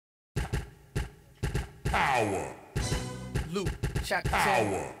Power. Luke chapter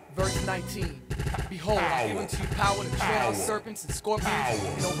 10, verse 19. Behold, I give unto you power to tread on serpents and scorpions,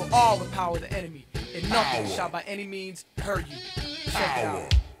 and over all the power of the enemy, and nothing shall by any means hurt you. Check it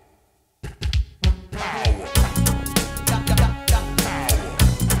out.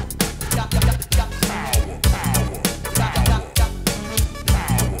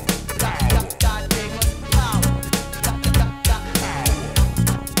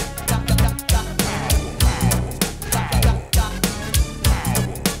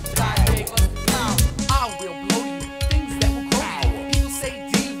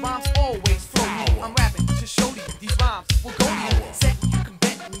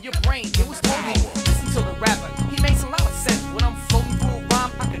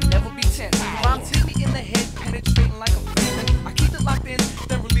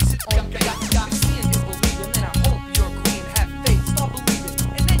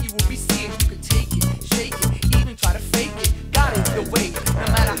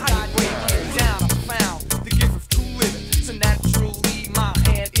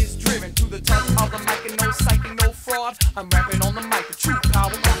 I'm rapping on the mic, the true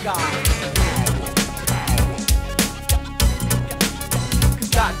power of God. Cause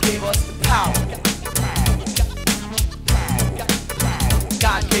God gave us the power.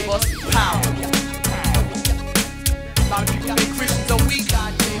 God gave us the power. A lot of people think Christians are weak.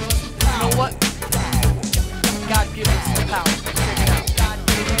 You know what? God gave us the power. Check it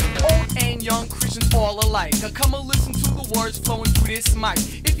out. Old and young Christians all alike. Now come and listen to the words flowing through this mic.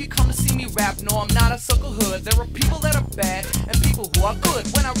 If you come to see me rap, no, I'm not a sucker hood. There are people that are bad and people who are good.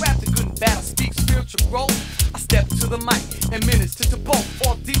 When I rap the good and bad, I speak spiritual growth. I step to the mic and minister to both.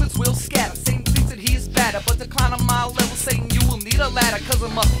 All demons will scatter. Satan thinks that he is better, but decline on my level, Satan, you will need a ladder. Cause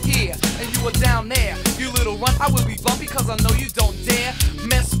I'm up here and you are down there. You little runt, I will be bumpy cause I know you don't dare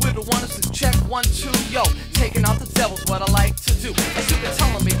mess with the one who says check 1, 2, yo. Taking out the devil's what I like to do. As you can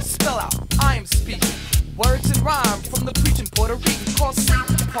tell me to spell out, I am speaking words and rhyme from the preaching Puerto Rican called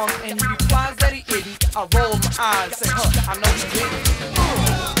Satan the punk, and he replies that he isn't. I roll my eyes, say, I know you didn't.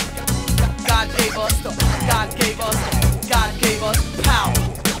 God gave us the, God gave us the, God gave us the power.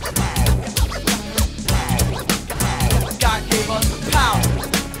 God gave us the power.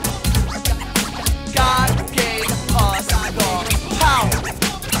 God gave us the power.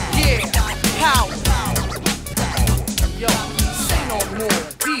 Yeah, power. Yo, say no more.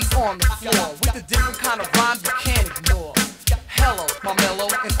 These on the floor with the different kind of rhymes you can't ignore. Hello, my mellow,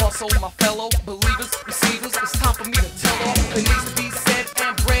 and also my fellow believers, receivers. It's time for me to tell all that needs to be said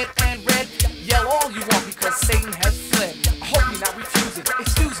and bred and read. Yell all you want because Satan has fled. I hope you're not refusing.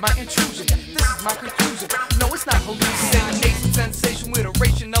 Excuse my intrusion. This is my conclusion. No, it's not hallucination, sensation with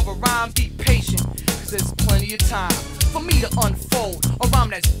oration of a rhyme. Be patient, cause there's plenty of time for me to unfold a rhyme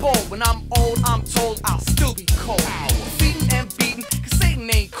that's bold. When I'm old, I'm told I'll still be cold. Defeating and beating, cause Satan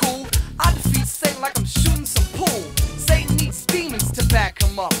ain't cool. I defeat Satan like I'm shooting some pool. Satan needs demons to back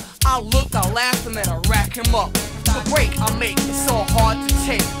him up. I'll look, I'll laugh, and then I'll rack him up. The break I make is so hard to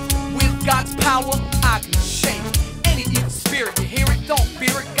take. With God's power, I can shake any evil spirit. You hear it? Don't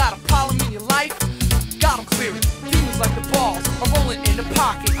fear it. Got a problem in your life? Gotta clear it. Demons like the balls are rolling in the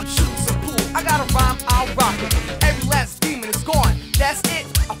pocket. I'm shooting some pool. I got a rhyme, I'll rock it. Every last demon is gone. That's it.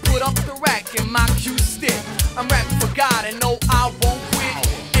 I put up the rack in my cue stick. I'm rapping for God and no, I won't quit.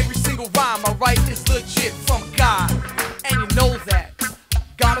 Every single rhyme I write is legit from God, and you know that.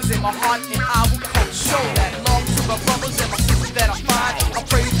 God is in my heart and I will coach. Show that love to my brothers and my sisters that I find. I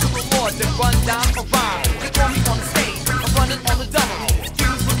pray to the Lord that run down a rhyme. They call me on the stage, I'm running on the double.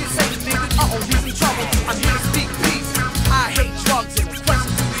 Demons look at Satan thinking, uh-oh, he's in trouble. I'm here to speak peace. I hate drugs and questions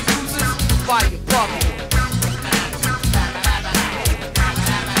to the users by your brother.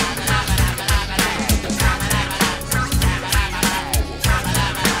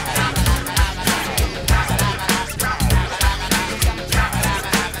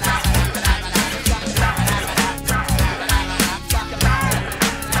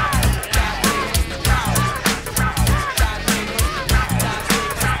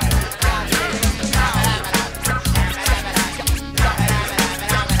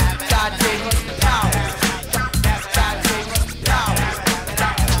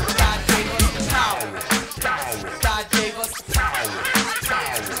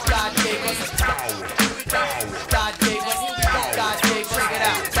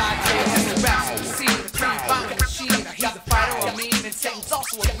 Satan's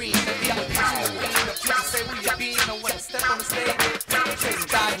also a green. That the other people say we are being, and when I step on the stage,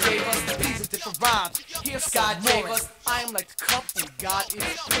 God gave us these are different rhymes. Here's God gave us. I am like the cup when God is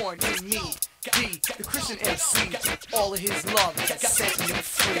pouring in me. D, the Christian MC, all of his love that set me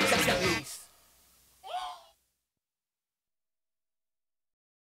free.